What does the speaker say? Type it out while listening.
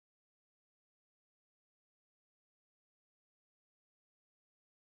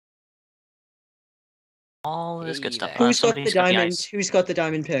all this good stuff. Who's got the Somebody's got the diamond? ice. Who's got the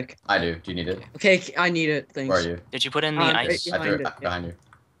diamond pick? I do. Do you need it? Okay, I need it. Thanks. Where are you? Did you put in the ice? Right I threw it behind it, behind you.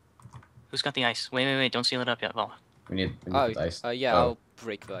 Who's got the ice? Wait, don't seal it up yet, Val. We need Oh, the ice. yeah, I'll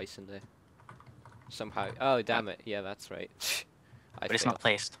break the ice in there. Somehow. Oh, damn it. Yeah, that's right. But it's not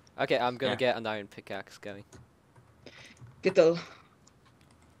placed. Okay, I'm gonna get an iron pickaxe going. Get the.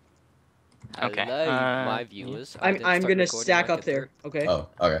 Okay, Hello, my viewers. I'm gonna stack up it there. Okay. Oh,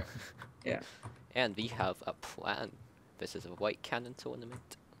 okay. Yeah. And we have a plan. This is a white cannon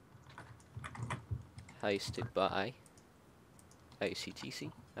tournament. Hosted by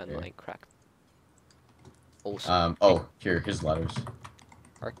OCTC and Minecraft. Awesome. Oh, here's ladders.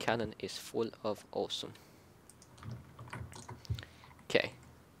 Our cannon is full of awesome. Okay.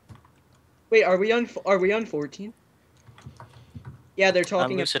 Wait, are we on 14? Yeah, they're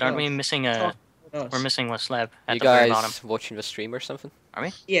talking. Lucid, aren't we missing a? We're missing a slab at the very bottom. You guys watching the stream or something? Are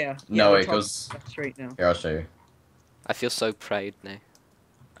we? Yeah. No, it goes straight now. Here, I'll show you. I feel so proud now.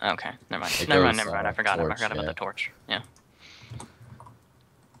 Okay, never mind. It Never goes, mind. I forgot. torch, I forgot about yeah. the torch. Yeah.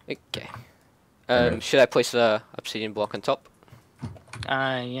 Okay. Should I place the obsidian block on top?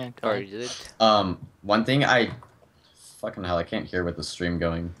 Yeah. Go Or ahead. did it? One thing fucking hell, I can't hear with the stream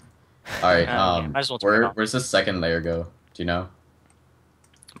going. All right. Yeah, might as well turn it off. Where's the second layer go? Do you know?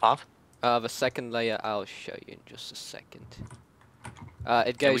 Bob? The second layer, I'll show you in just a second.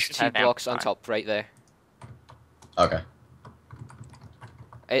 It goes should 2 have blocks on amp. top, right there. Okay.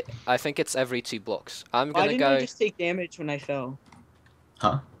 I think it's every 2 blocks. I'm Why gonna didn't go. I just take damage when I fell?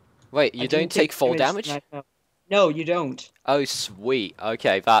 Huh? Wait, I you didn't don't take full damage? when I fell. No, you don't. Oh, sweet.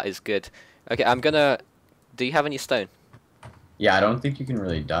 Okay, that is good. Okay, I'm gonna. Do you have any stone? Yeah, I don't think you can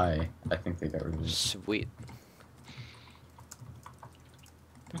really die. I think they got rid of it. Sweet.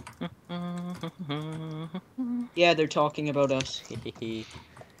 Yeah, they're talking about us.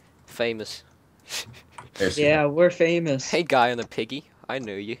 Famous. Yeah, we're famous. Hey, guy on a piggy. I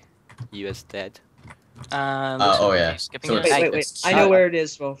know you. You is dead. Oh yeah. Skipping So it. Wait. it's I know where it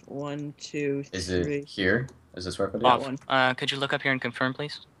is. Well, 1, 2, 3. Is it here? Is this where I put it? Bob, one. could you look up here and confirm,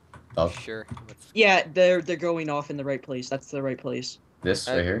 please? Oh, Sure. Yeah, they're going off in the right place. That's the right place. this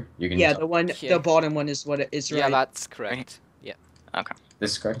right here. You can. Yeah, the one, Okay. the bottom one is what it is. Right. Yeah, that's correct. Yeah. Okay.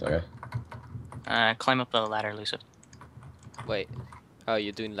 This is correct. Okay. Climb up the ladder, Lucid. Wait. Oh,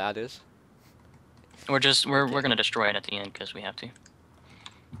 you're doing ladders? We're gonna destroy it at the end because we have to.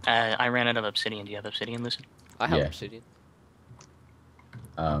 I ran out of obsidian. Do you have obsidian, Lucid? I have Yeah. obsidian.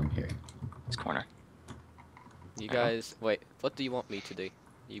 Here. This corner. You guys, wait. What do you want me to do?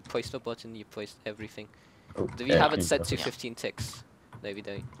 You placed the button. You placed everything. Oh, Do we yeah, have can it you set go? to Yeah. 15 ticks? No, we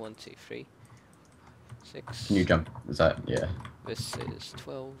don't. 1, 2, 3, 6. Can you jump? Is that yeah? This is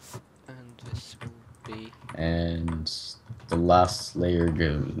 12, and this will be. And the last layer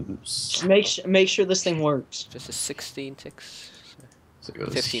goes. Make sure this thing works. Just a 16 ticks. So it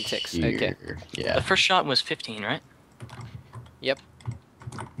goes 15 ticks, here. okay. Yeah. The first shot was 15, right?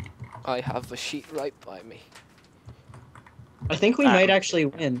 I have a sheet right by me. I think we might actually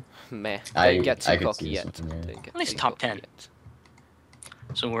win. Meh. I- Don't get I too could cocky see yet. something there. Don't get At least too top cocky 10. yet.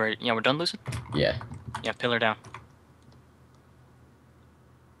 So we're done, Lucid? Yeah. Yeah, pillar down.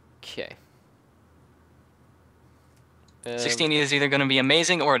 Okay. 16 is either gonna be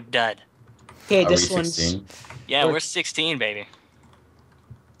amazing or a dud. Okay, Are this we one's. 16? Yeah, Or- we're 16, baby.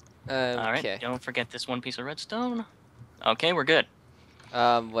 All right, Okay. don't forget this one piece of redstone. Okay, we're good.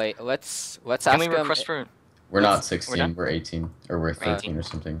 Wait. Let's Can ask we him. request for? We're not done? 16. We're 18, or we're 13 or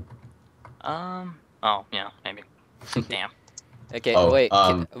something. Oh yeah, maybe. Damn. Okay. Oh, wait.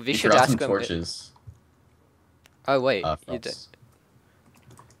 we We should forgot ask some him. torches. Oh wait. You for did. us.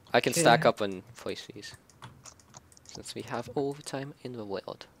 I can stack Okay. up and place these. Since we have all the time in the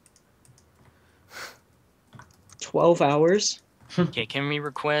world. 12 hours. Okay, can we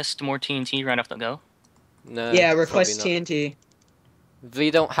request more TNT right off the go? No. Yeah, probably request not. TNT. We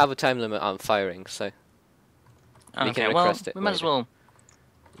don't have a time limit on firing, so We Okay, can well, request it we might as later. well.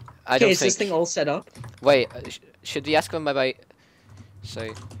 I Okay, don't is think. this thing all set up? Wait, should we ask him about?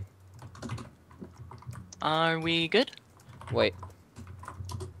 So Are we good? wait.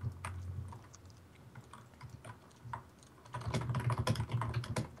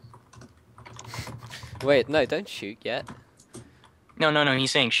 Wait, no, don't shoot yet. No,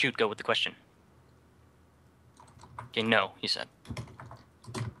 he's saying shoot, go with the question. Okay, no, he said.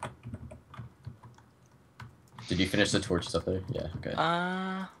 Did you finish the torch stuff there? Yeah. Okay.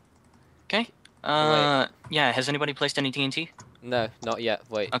 Okay. Yeah, has anybody placed any TNT? No, not yet.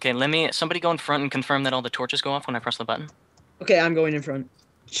 Wait. Okay, somebody go in front and confirm that all the torches go off when I press the button. Okay, I'm going in front.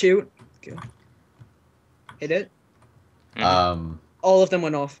 Shoot. Okay. Hit it. Mhm. All of them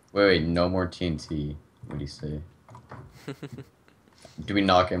went off. Wait. No more TNT. What do you say? Do we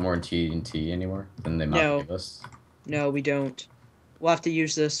not get more TNT anymore than the amount No. they give us? No, we don't. We'll have to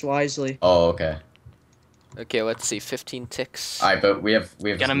use this wisely. Oh, okay. Okay, let's see. 15 ticks. Alright, but we have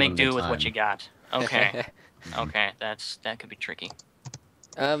Gotta make do limited with what time. you got. Okay. Okay, that could be tricky.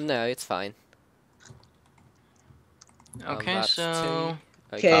 No, it's fine. Okay, that's so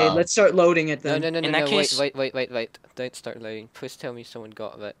Okay, let's start loading it No, then. no, no, no, In that no, case- wait. Don't start loading. Please tell me someone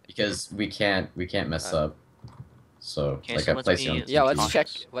got that. Because we can't mess up. So Okay, like so I let's place it be- on Yeah,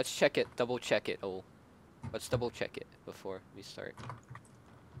 TNT. let's check it, double check it all. Let's double check it before we start.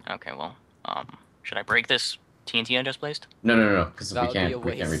 okay, well, should I break this TNT I just placed? No, because That we would be can't a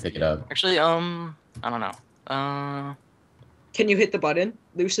we can't waste, repick it yeah. up. Actually, I don't know. Can you hit the button,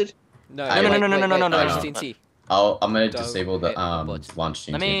 Lucid? No, No, no, wait, no, no, wait, no, no, wait, no, no, there's no. TNT. I'm gonna Don't disable the hit the button. launch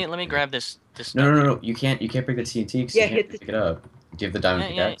TNT. let me grab this No, you can't break the TNT because Yeah, you can't hit the- pick it up. Do you have the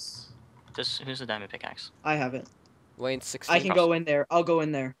diamond Yeah, yeah. pickaxe? Who's the diamond pickaxe? I have it. Lane 16. I can go in there. I'll go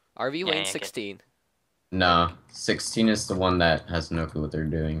in there. RV Yeah, lane yeah, get- 16. No, 16 is the one that has no clue what they're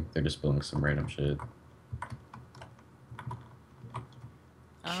doing. They're just building some random shit.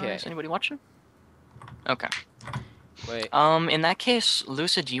 Okay. Is anybody watching? Okay. Wait. In that case,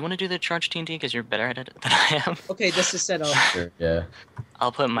 Lucid, do you want to do the charge TNT because you're better at it than I am? Okay, this is set up. Sure, yeah.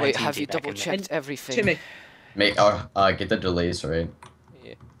 I'll put my Wait, TNT have you back in double there. checked everything? Timmy, Make get the delays right.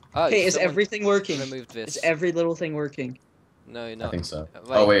 Oh, okay, is someone everything working? removed this. Is every little thing working? No, no. I think so.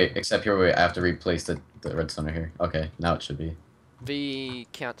 Wait, Oh wait, except here wait, I have to replace the redstone here. Okay, now it should be. we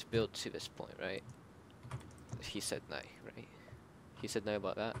can't build to this point, right? He said no, right? He said no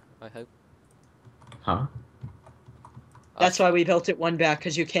about that, I hope. Huh? That's why we built it one back,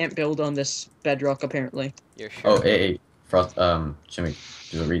 because you can't build on this bedrock, apparently. You're sure? Oh, hey, Frost, Jimmy,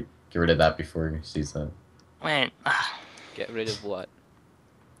 get rid of that before he sees that. Wait, Get rid of what?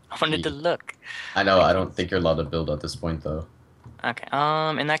 I wanted to look. I know, I don't think you're allowed to build at this point though. Okay.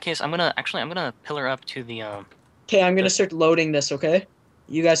 In that case, I'm gonna pillar up to the Okay, I'm gonna start loading this, okay?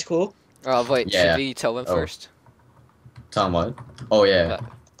 You guys cool? Oh, wait, Yeah. should we tell them Oh. first? Tom, what? Oh yeah. That-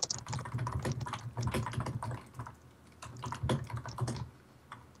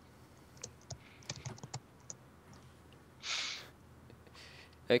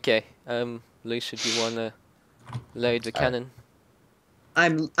 Okay, Lucid, you wanna load the cannon?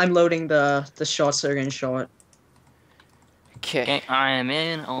 I'm loading the shots that are gonna shot. Okay. Okay, I am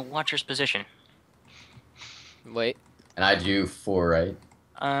in a watcher's position. Wait. And I do 4, right?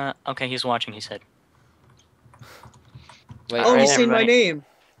 Okay, he's watching, he said. Wait. Oh, Alright, he's seen my everybody. name.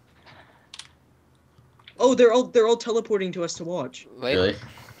 Oh, they're all teleporting to us to watch. Wait. Really?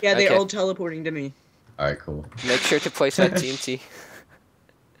 Yeah, they're Okay. all teleporting to me. Alright, cool. Make sure to place that TNT.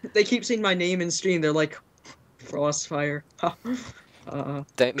 They keep seeing my name in stream. They're like, Frostfire. Don't mess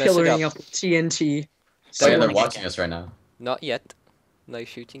it Pillaring up. up TNT. So yeah, wanna they're get watching that. us right now. Not yet. No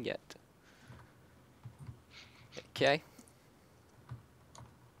shooting yet. Okay.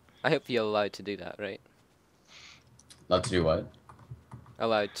 I hope you're allowed to do that, right? Allowed to do what?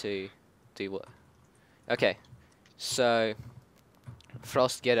 Allowed to do what? Okay. So,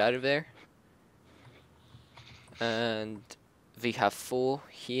 Frost, get out of there. And we have 4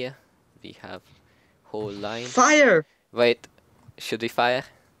 here. We have whole line. Fire! Wait, should we fire?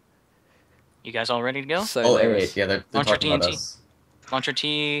 You guys all ready to go? So Oh, there's, yeah, they're Launch your talking about TNT. us.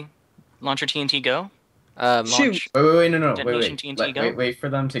 Launcher TNT go. Shoot. Launch. Wait, no, Detonation wait. TNT go? Wait for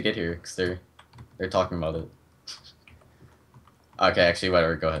them to get here, because they're talking about it. Okay, actually,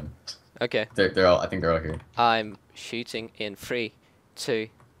 whatever, go ahead. Okay, They're all, I think they're all here. I'm shooting in 3, 2,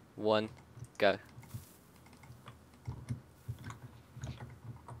 1, go.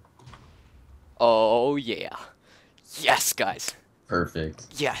 Oh yeah. Yes, guys. Perfect.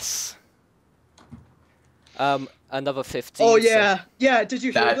 Yes. Another 15. Oh so- yeah, yeah. Did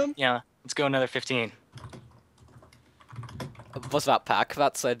you hear That- them? Yeah, let's go another 15. Was that Pack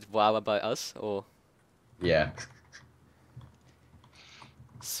that said wow about us, or? Yeah.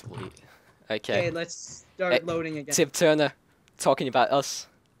 Sweet. Okay, Okay. let's start loading again. Tim Turner, talking about us.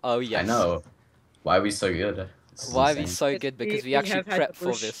 Oh yes. I know. Why are we so good? This is Why are we insane. so good? Because we actually have had prepped the for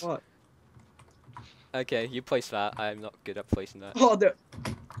first this. shot. Okay, you place that. I'm not good at placing that. Oh, they're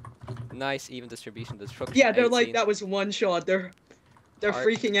Nice, even distribution. Destruction. yeah, they're like 18. that was one shot. They're Art.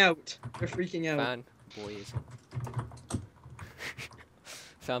 freaking out. They're freaking out. Fanboyism.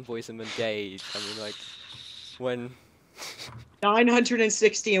 Fanboyism engaged. I mean, like, when.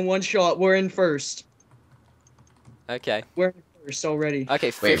 960 in one shot. We're in first. Okay. We're in first already.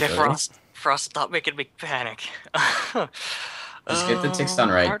 Okay, Wait, Okay, really? Frost, stop making me panic. Just get the ticks done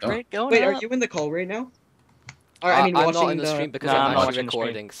right, Heart don't- rate going Wait, are up. you in the call right now? Or, I mean, I'm watching not in the stream because No, I'm I'm not actually watching the stream.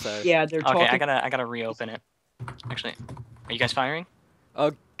 recording, so... Yeah, they're talking. Okay, I gotta reopen it. Actually, are you guys firing?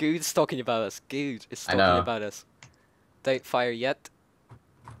 Oh, Good's talking about us. Good is I talking know. about us. Don't fire yet.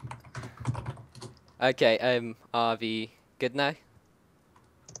 Okay, are we good now?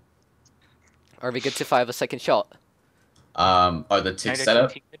 Are we good to fire a second shot? Are the ticks set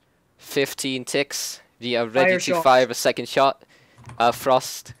up? 15 ticks. We are Fire ready to shots. fire a second shot.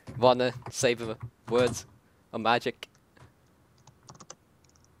 Frost, wanna say the words or magic?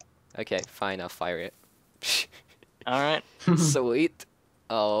 Okay, fine, I'll fire it. Alright. Sweet.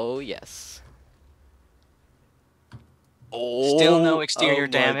 Oh, yes. Oh, Still no exterior oh my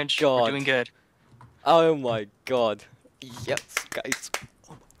damage. God. We're doing good. Oh my god. Yes, guys.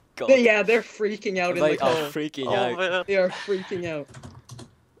 Oh my god. Yeah, they're freaking out in They the are call. freaking Oh, out. man. They are freaking out.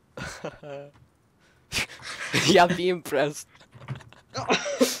 Yeah, be impressed.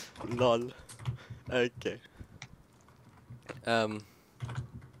 Lol. Okay.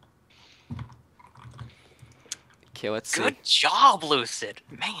 Okay, let's see. Good job, Lucid.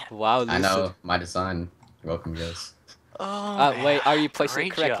 Man. Wow, I Lucid. know, my design. You're welcome, guys. Oh, Wait, are you placing it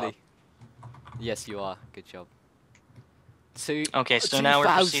Great job. correctly? Yes, you are. Good job. Two. Okay, so now we're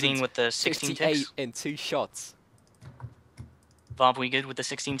proceeding with the 16 ticks. in 2 shots. Bob, we good with the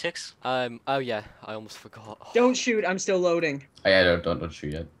 16 ticks? Oh yeah, I almost forgot. Oh, Don't shoot, I'm still loading. Oh yeah, don't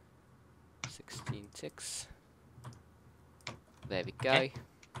shoot yet. 16 ticks. There we go. Okay.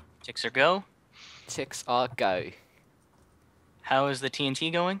 Ticks are go. Ticks are go. How is the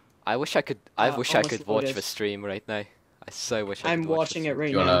TNT going? I wish I could. I wish I almost could watch loaded. the stream right now. I so wish I I'm could watch watching the it stream. right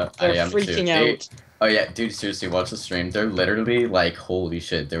You now. wanna- They're I am too. freaking They- out. Oh yeah, dude, seriously, watch the stream. They're literally like, holy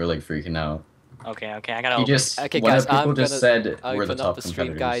shit, they were like freaking out. Okay, I gotta He open just, Okay, one guys, of the people I'm just gonna said we're the Open top up the stream,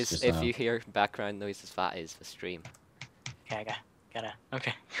 competitors guys. just If now. you hear background noises, that is the stream. Okay, I gotta.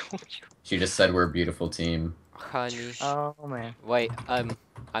 Okay. She just said we're a beautiful team. Honey. Oh man. Wait, I'm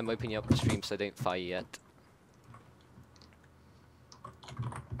opening up the stream, so don't fire yet.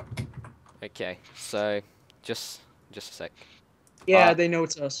 Okay, so just a sec. Yeah, they know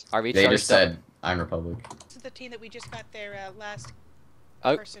it's us. Are we They charged just up? said, I'm Republic. This is the team that we just got their last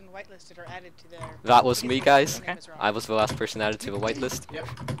Oh. person whitelisted or added to their. That was me, guys. Their name is wrong. I was the last person added to the whitelist.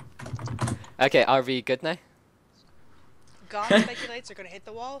 Yep. Okay, are we good now? God speculates they're going to hit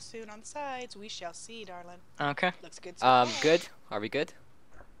the wall soon on sides. We shall see, darling. Okay. Looks good. So far. Good. Are we good?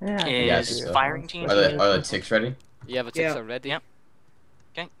 Yeah. Is so. firing TNT? Are the ticks ready? Yeah, the ticks Yeah. are ready. Yep.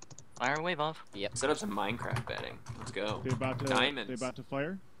 Fire away, Bob. Set up some Minecraft betting. Let's go. They're about to. Diamonds. They're about to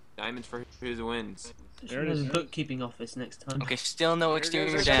fire. Diamonds for who wins. There it is. Bookkeeping office next time. Okay, still no exterior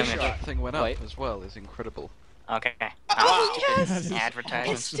There's damage. That thing went up Wait. as well. Is incredible. Okay. Oh, stupid yes!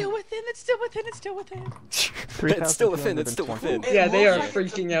 advertisement. It's still within. It's still within. It's still within. It's still within. It's still within. Yeah, they are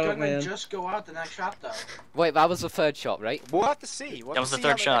freaking out, man. Just go out the next shot, though. Wait, that was the third shot, right? We'll have to see. We'll That have was to the see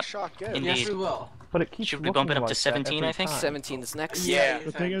how third shot. next shot goes. Indeed. Yes, we will. But it keeps Should we bump it up looking to like that 17, every I think? time. 17 is next. Yeah.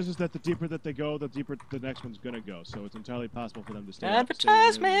 The thing is that the deeper that they go, the deeper the next one's gonna go. So it's entirely possible for them to stay.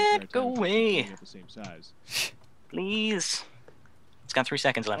 Advertisement, go away. At the same size. Please. It's got 3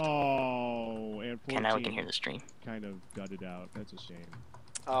 seconds left. Oh, and 14 Okay, now we can hear the stream. kind of gutted out. That's a shame.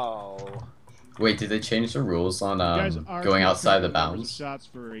 Oh. Wait, did they change the rules on You guys are going outside the confident numbers of bounds? Shots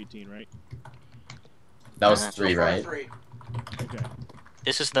for 18, right? That was Uh, 3, So far, right? 3. Okay.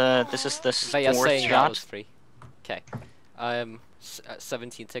 This is the They are fourth saying that shot. was free. Okay.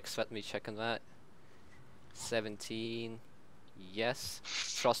 17 ticks. Let me check on that. 17. Yes.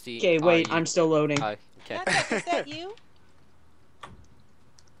 Frosty. Okay, are wait, you- I'm still loading. Oh, okay. Is that you?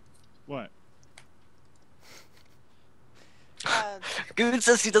 What? Good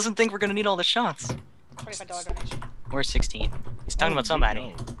says he doesn't think we're gonna need all the shots. $25 donation. We're 16. He's talking Oh, about somebody,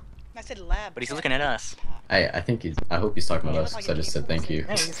 no. I said lab. but he's looking at us. I think I hope he's talking about Yeah, us, like because I just said thank you.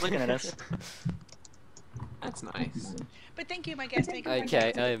 Hey, he's looking at us. That's nice. But thank you, my guest. Thank you.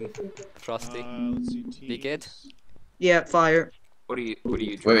 Okay. Frosty. Let's see. Be good? teams. Yeah, fire. What are you?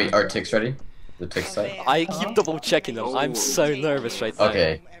 Wait, are ticks ready? The tick Oh, set? man. I keep double checking them. I'm so nervous right now.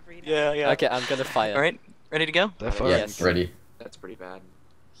 Okay. Yeah. Okay, I'm gonna fire. All right, ready to go? They're Yeah. firing. Yes. Ready. That's pretty bad.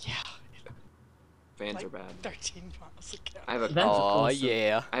 Yeah. Fans Like are bad. 13 miles ago. I have a That's Oh awesome.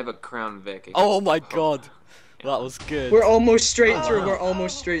 yeah. I have a Crown Vic. Oh my god. That was good. We're almost straight Oh. through. We're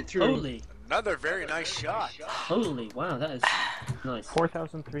almost straight through. Holy, Another very nice shot. holy, wow, that is nice.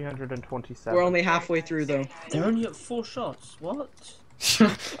 4,327. We're only halfway through, though. They're only at 4 shots. What?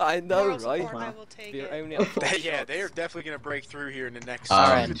 I know, Moral right? support, I will take We're it. only at 4 Yeah, they are definitely gonna break through here in the next. All All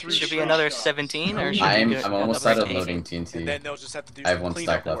right. 2 to 3 should be shots. another 17, or should I'm we go almost another out of 8? loading And TNT. then they'll just have to do I have some one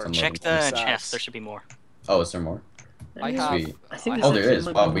cleanup stack left. work. I'm Check loading. the Besides- chest. There should be more. Oh, is there more? I have. Sweet. I think I it's Oh, there actually is.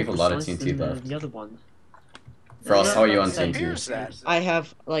 might Wow, be we have a more lot of precise TNT than left. The other one. Frost, how are you on Here's TNT? that. I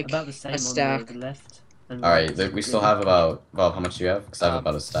have like About the same a stack. on the left. And Alright, right. we still have about how much do you have? Because I have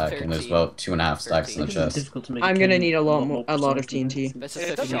about a stack, and there's 13. about 2.5 stacks in the 13. It's chest. difficult to make I'm gonna Ken need a lot more, a lot of precise than TNT. this. This And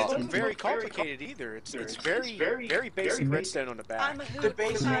is it doesn't 50 look shots. very complicated either. It's very basic redstone on the back. I'm a hoot. I'm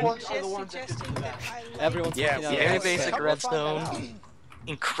just suggesting that I like Everyone's Yeah, looking at Very us. basic Couple redstone. find that out.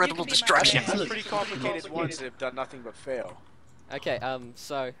 Incredible You can be my destruction. friend. Some pretty complicated ones that have done nothing but fail. Okay,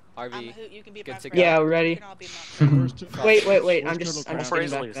 so are I'm a we? hoot. You can be good my to friend. go? Yeah, we're You ready. can all be my friend. First, Wait. Where's I'm just Turtle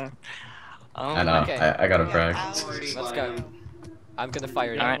getting Crown? back. I know, Okay. I gotta We brag. have hours Let's to go. I'm gonna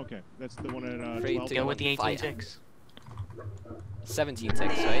fire it All out. right. Okay, that's the one at 3, 12. 2, Go with the 18 fire. ticks. 17 ticks,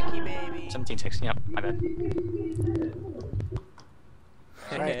 right? Thank you, baby. 17 ticks. Yep, my bad.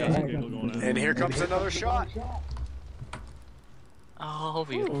 Got some giggle going on. And here comes another shot. Oh,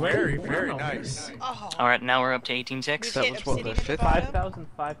 beautiful. Very nice. Oh. All right, now we're up to 18 ticks. We've hit obsidian at the bottom.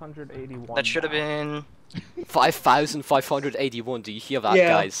 5,581. That should have been 5,581. Do you hear that, Yeah.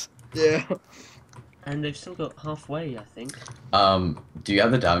 guys? Yeah. And they've still got halfway, I think. Do you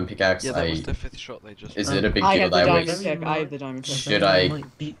have the diamond pickaxe? Yeah, that was the 5th shot they just. Is it a big I deal have the that I diamond waste? pick. I have the diamond pick. Should I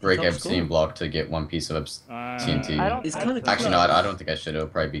break obsidian block to get one piece of TNT? It's kind of Actually, no, I don't think I should. It'll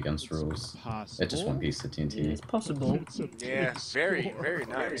probably be against rules. Possible. It's just one piece of TNT. It's possible. It's a Yeah, big very score.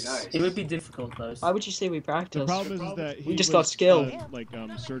 nice. It would be difficult though. Why would you say we The practice? problem is that he We just was, got skill. like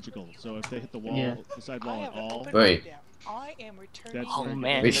surgical. So if they hit the wall, Yeah. the side I wall have at an all, open Wait. breakdown. I am returning. That's Oh very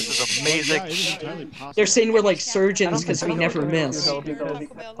man, good. this is yeah, amazing. it is entirely possible. They're saying we're like surgeons because we never miss.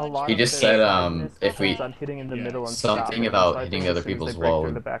 He just said, if we hitting in the middle and something stopping about inside hitting them other as soon as people's they break wall through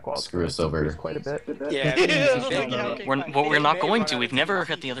would the back wall, screw it's us over. quite a bit. Yeah. We're not going to. We've never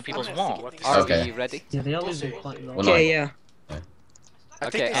hit the other people's wall. Are Okay. we ready? Yeah, they are losing quite a lot. Well, no, Okay, yeah.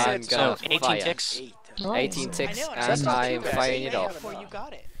 Okay, I I'm think gonna So 18 fire. ticks. 18 ticks, I know, and that's not I'm too bad. firing it off. Before you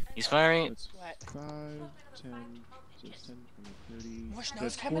got it. He's firing. That's What? 5, 10, 10, 20, 30. More snow's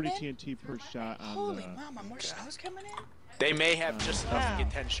That's coming 40 in? TNT per shot on Holy the. mama, more snow's coming in? They may have just enough to Wow.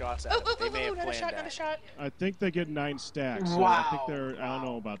 get 10 shots out Oh, of it. They may have another planned shot, another that. shot. I think they get 9 stacks. So I think they're. I don't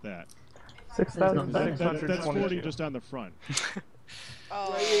know about that. That's 40 6,622. just on the front.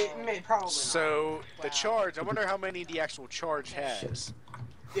 Oh. So the charge, I wonder how many the actual charge has.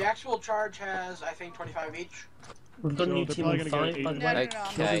 The actual charge has, I think, 25 each. We've got a So new they're team probably of gonna 5, get by the No, way. no, no,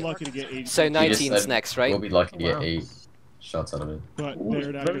 I'm They'll Okay. be lucky to get 8. So He just 19's said next, right? We'll be lucky to get Wow. 8 shots out of it. But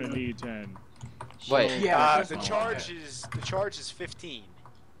they're not gonna need 10. Wait. Yeah. The charge is 15.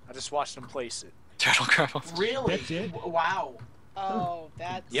 I just watched them place it. Turtle Grapple. Really? That's it? Wow. Oh,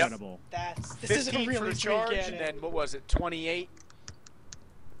 that's Yep. Incredible. this is a 15 for really the sweet charge, cannon. and then what was it? 28.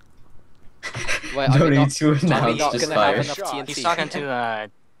 Wait, are we Don't not, need to are we announce not just gonna have fire. enough TNT? He's talking to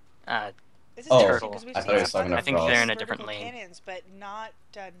This is Oh, interesting because we've I seen thought he was talking other I think they're in a vertical different lane. Cannons, but not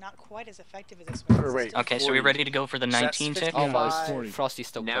quite as effective as this one. Or wait. Okay, so we're ready to go for the 19 tick. Almost. 40. Frosty's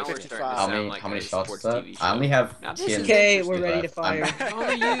still Now we're close. starting to How sound many like how many a shots is sports that? TV I only show. have Now, 10. Okay, we're ready to left. fire.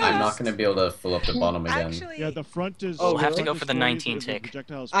 I'm not gonna be able to fill up the bottom again. Actually, Yeah, the front is. Oh, We'll have to the go front for is the 40, 19 the tick.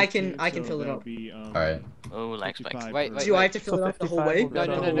 projectile's I can 15, fill it that'll up. Be, Alright. Oh, lag spike. 55 Wait, per- wait, Do I have to fill it up the whole way? No,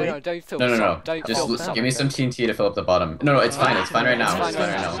 no, no, no, no, don't fill No, no, some. no. Don't Just fill some. give me some TNT to fill up the bottom. No, it's fine. It's fine right now. It's It's fine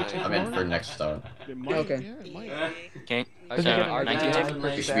fine right right now. now. I'm in for next start. It might, Okay. yeah, it might. Okay, Okay, so are 19 we tick.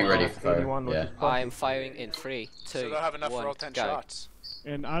 ready? You should be ready for fire. Yeah. I'm firing in 3, 2, So they'll have enough for 1, all 10 go. shots.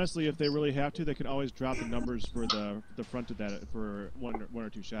 And honestly, if they really have to, they can always drop the numbers for the front of that for one or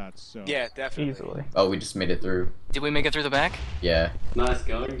 2 shots. So. Yeah, definitely. Easily. Oh, we just made it through. Did we make it through the back? Yeah. Nice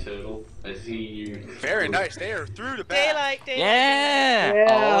going, Turtle. I see you. Very nice. They are through the back. daylight. Yeah!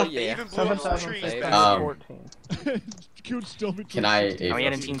 Oh, They yeah. even blew up some trees back. 7,614. Could still be. Can I? Are we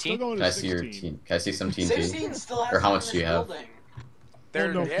at a Still TNT? going Can to I see your 16. Can I see some TNT? 16 still has Or how them much in do you this have? building.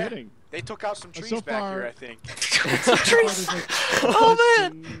 They're, no yeah, kidding. they took out some trees So back far- here, I think. Trees! Oh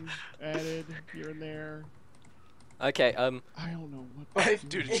man! Added here and there. Okay, I don't know what.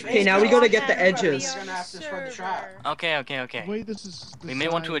 Dude, If Okay, they now we go gotta on get the camera, edges. You're gonna have to spread the trap. Okay. The way this is We may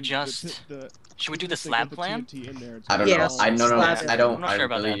want to designed, adjust. the- Should we do the if they slab get the plan? TNT in there, it's I don't Yeah, know. I no no. slab it. I don't. I'm not I sure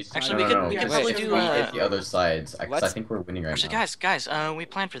about really. that. Actually, no, we no, could- we no. could If probably we do, hit the other sides, because I let's- think we're winning right Actually, now. guys, we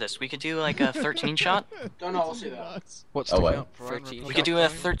planned for this. We could do like a 13 shot. Don't know, we'll see that. Nuts. What's Oh, sticking what? up, Ryan? 13. We could do a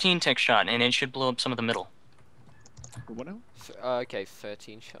 13 tick shot, and it should blow up some of the middle. For what now? Okay,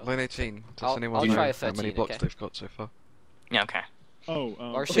 13 shots. Line 18. Does I'll anyone try know a how many 13, blocks okay. they've got so far? Yeah. Okay. Oh.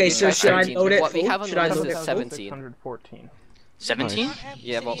 Or should Okay, we so try should I 13? load it What we full? have on Should the I list load is it full? 17. 614. 17?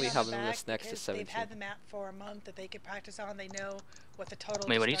 Yeah, what we have on the list next is They've 17. had the map for a month that they could practice on. They know what the total.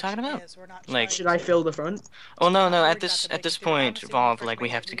 Wait, what are you talking destruction about? is. We're not Like- trying Should I to- fill the front? Well, no. We're At not this the at this biggest thing. I'm point, assuming Evolve, the like we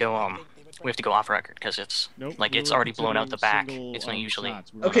first have to wave go they would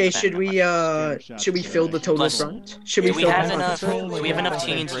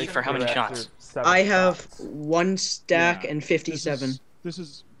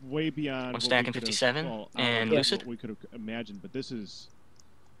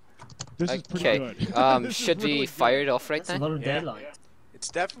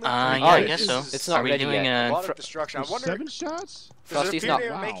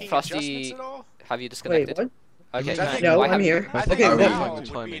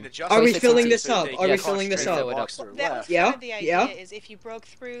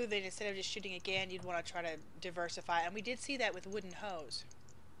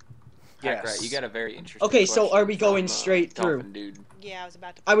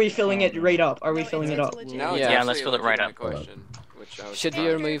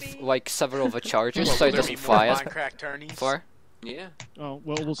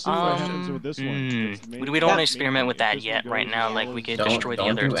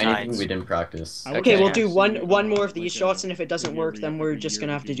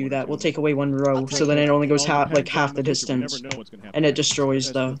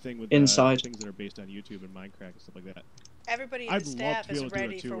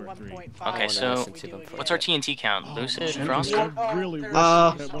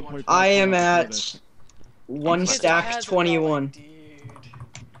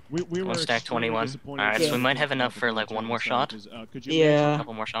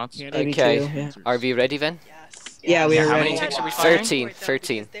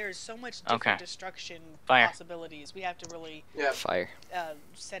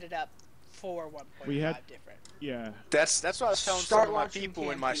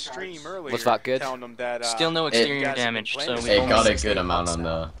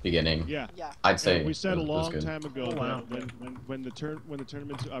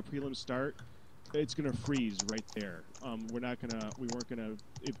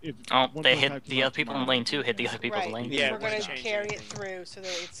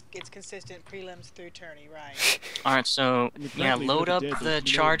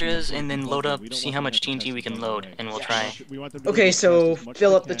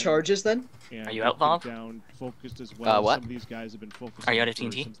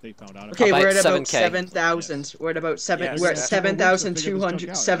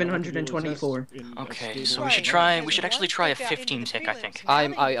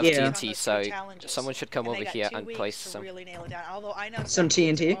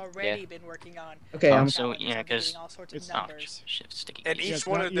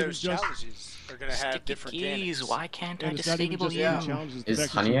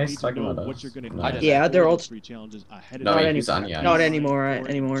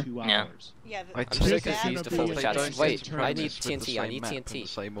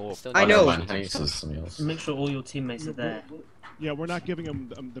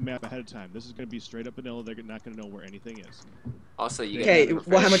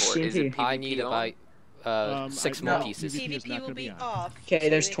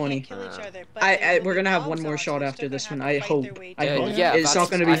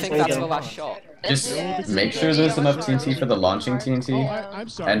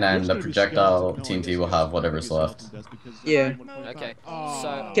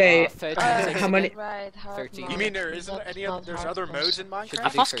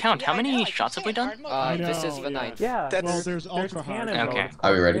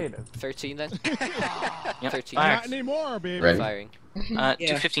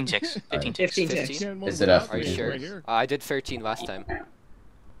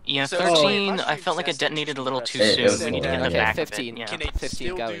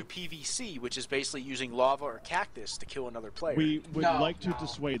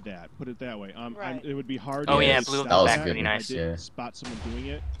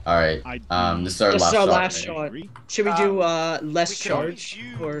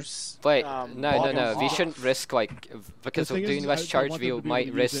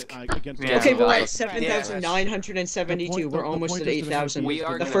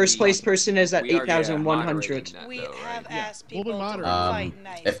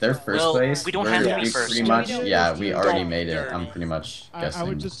we already made it. I'm pretty much guessing. I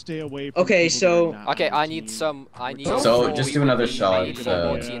would just stay away from Okay, people so- that are not Okay, on I the need team. some. I need. So, some just more- do another I shot, need more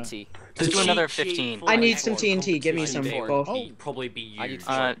uh, TNT. Just do another cheat 15. sheet I need for some TNT. Give me some, competition both. He'd probably be I need used.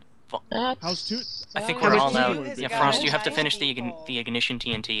 How's two? I think How we're much all do out. you have Yeah, got? Frost, you have to Giant finish people. the ignition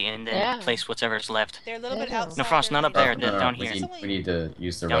TNT and then Yeah. place whatever's left. They're a little bit Yeah. outside. No, Frost, not up their there. No, no, down we here. need, we need to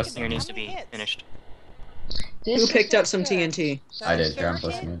use the Down rest. here of needs them. to be hits? finished. Who picked up some TNT? I did. Here, I'm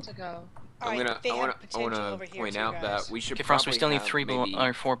placing it. I'm Alright, gonna. they I have wanna. I potential wanna over here point too, out guys. that we should Okay, Frost, we probably still need have 3 maybe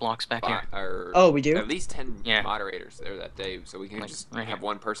or 4 blocks back here. or Oh, we do? at least 10 Yeah. moderators there that day, so we can Like, just right have here.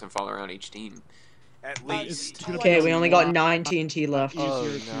 one person follow around each team. At It's least. gonna Okay, be we a only got lot 9 TNT left. easier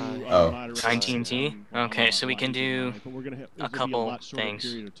nice. to Oh. moderate 9 on TNT? Okay, a so we lot can easier do tonight, but we're gonna have, a it's gonna be a couple lot shorter things.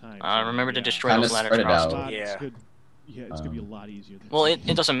 period of time, so, Remember to yeah. destroy Kinda those ladders, spread it Frost. out. Yeah. Yeah, it's gonna be a lot easier. Than Well, it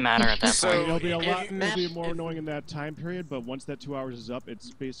doesn't matter at that So, point. it'll be a lot. if- It'll be more annoying in that time period, but once that 2 hours is up, it's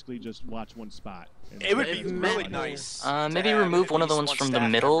basically just watch one spot. And It would that's be it. really nice. to Maybe have remove at one of the least ones one from the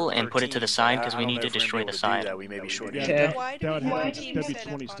staff middle member per and put it to the team, side but because I we don't need know to if we're gonna destroy be the able to do side. that. We may be short. Yeah, Okay. Why do that we would have have a to team be set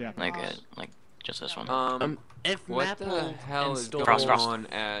 20 up staff on members. Like just this one. If What the Maple hell is installs- going Frost. on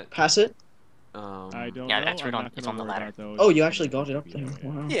at Pass it? I don't Yeah, know. that's right I'm on- not it's gonna on the worry ladder. about those. Oh, you It's actually gonna got it up be there. that way.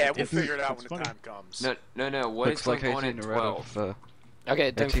 Wow. Yeah, we'll If figure it out it's when the funny. time comes. No. What Looks is like going on 18 at are out 12? of.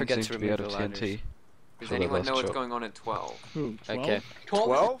 Okay, don't 18 forget seems to to be remove out the of ladders. TNT. Does for the anyone last know what's shot. going on at 12? Who? 12? Okay.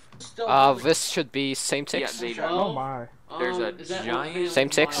 12? This should be same Yeah, ticks, they, Oh my. there's a giant. Same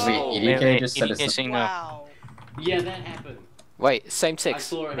ticks? Wait, Wait, EDK just said EDK it's saying no. Wow. Yeah, that happened. Wait, same I ticks,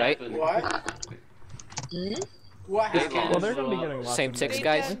 saw it right? happen. What? What They happened? Well, they're gonna be getting lots Same of ticks, They've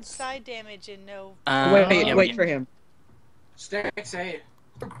negative guys. done points. side damage and no. Wait, Yeah, wait for him. Sticks, hey.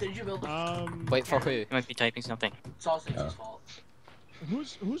 Did you build Wait for who? You might be typing something. It's all Sticks' fault.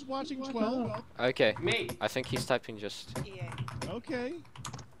 Who's watching 12? Okay, Me. I think he's typing just. EA. Okay.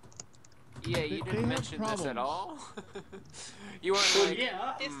 Yeah, They- you they didn't have mention this at problems. all. You weren't Well, like.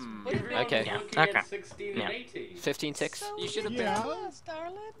 yeah. This Hmm. would have been Okay. Everyone's looking Okay. at 16 Yeah. and 18. 15 ticks? So You should have been Yeah. blessed,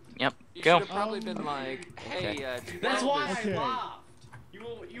 darling. Yep, You go. should have probably been like, hey, That's 12 why is- Okay. I laughed.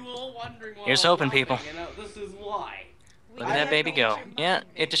 You were all wondering why. Here's I was hoping, people. laughing, and, this is why. Look at that baby go. Yeah,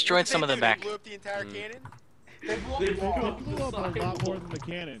 it destroyed some of the back. They blew up the entire cannon? They blew up They the blew wall. up It blew up a lot more than the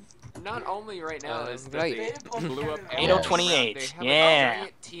cannon. Not only right now is that right. they blew up. 8028, They have a yeah.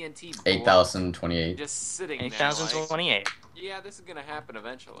 giant TNT block 8,028. just sitting there. Like, 8028. yeah, this is gonna happen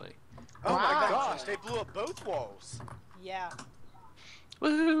eventually. Oh my Wow. gosh, they blew up both walls. Yeah.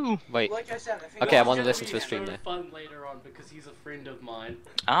 Woo! Wait. Like I said, I think Okay, I it's want to gonna listen be to the a stream So now. fun later on because he's a friend of mine.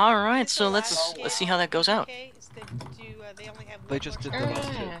 All right, This so is the let's last see how that goes out. Okay, it's the, they only have They one just more did the shot.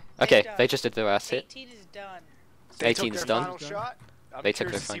 last hit. Okay, done. they just did the last hit. 18 is done. They 18 took is their done. final shot. I'm They took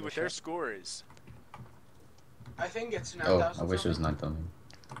curious their to see final what their shot. score is. I think it's Oh, 9,000. I wish it was 9,000.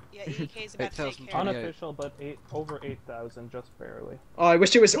 Yeah, EK is about to take 8,000 care of it. Unofficial, but over 8,000, just barely. Oh, I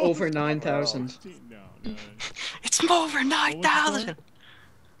wish it was over 9,000. No. It's over 9,000!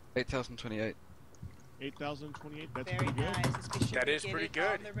 8,028. 8,028, that's Very pretty good. nice. Let's be sure That we is get pretty it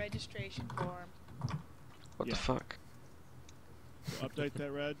good. on the registration form. What Yeah. the fuck? So update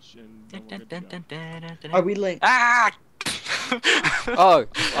that, Reg, and then we're good to go. Are we late? Ah! Oh,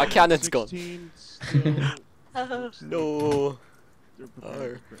 our cannon's gone. 16 still, No.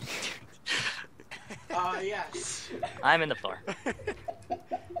 they're prepared. Yes. I'm in the floor.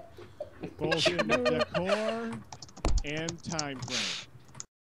 Both in the decor and time frame.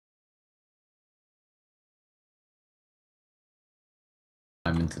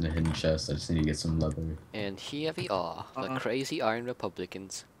 I'm into the hidden chest. I just need to get some leather. And here we are, the crazy Iron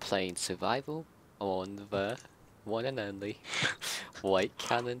Republicans playing survival on the one and only White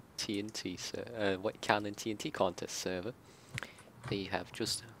Cannon TNT contest server. They have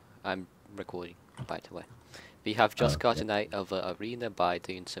just, I'm recording by the way. We have just Okay. gotten out of the arena by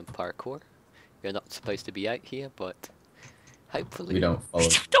doing some parkour. We're not supposed to be out here, but hopefully. We don't follow.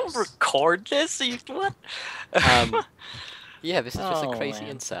 Don't record this. What? Yeah, this is just Oh, a crazy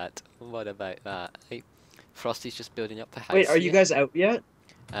man. insight. What about that? Hey, Frosty's just building up a house. Wait, are you here, guys out yet?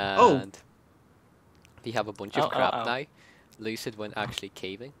 And we have a bunch of Oh, crap oh. now. Lucid went actually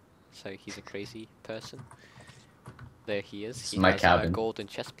caving, so he's a crazy person. There he is. It's He my has cabin. a golden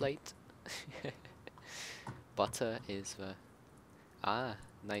chest plate. Butter is the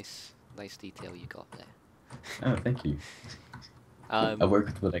nice detail you got there. Oh, thank you. I work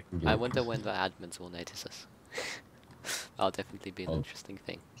with what I can get. I wonder when the admins will notice us. That'll definitely be an Oh. interesting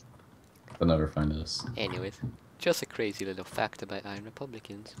thing. They'll never find us. Anyways, just a crazy little fact about Iron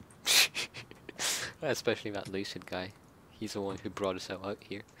Republicans. Especially that Lucid guy. He's the one who brought us out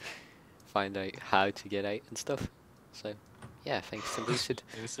here. Find out how to get out and stuff. So, yeah, thanks to Lucid.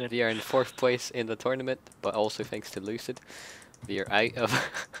 We are in 4th place in the tournament, but also thanks to Lucid, we are out of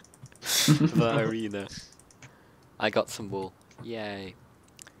the arena. I got some wool. Yay.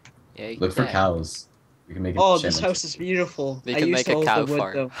 Yay. Look for yeah. cows. We can make it. Oh, this house is beautiful. We I can used make all a of cow the wood,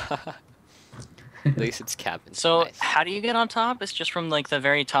 farm. though. Lucid's cabin. So, Nice. how do you get on top? It's just from like the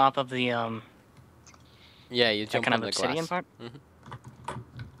very top of the Yeah, you that jump kind on of the obsidian glass. part.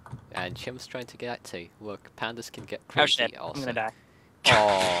 And Chim's trying to get out too. Look, pandas can get Oh crazy shit! also. I'm gonna die.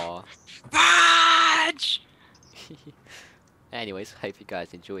 Aww. Fudge! Anyways, hope you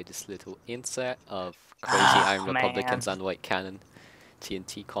guys enjoyed this little insert of Crazy Iron man. Republicans and White Cannon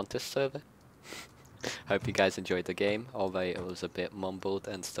TNT contest server. Hope you guys enjoyed the game, although it was a bit mumbled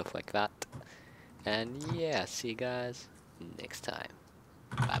and stuff like that. And yeah, see you guys next time.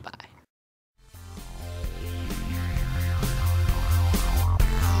 Bye bye.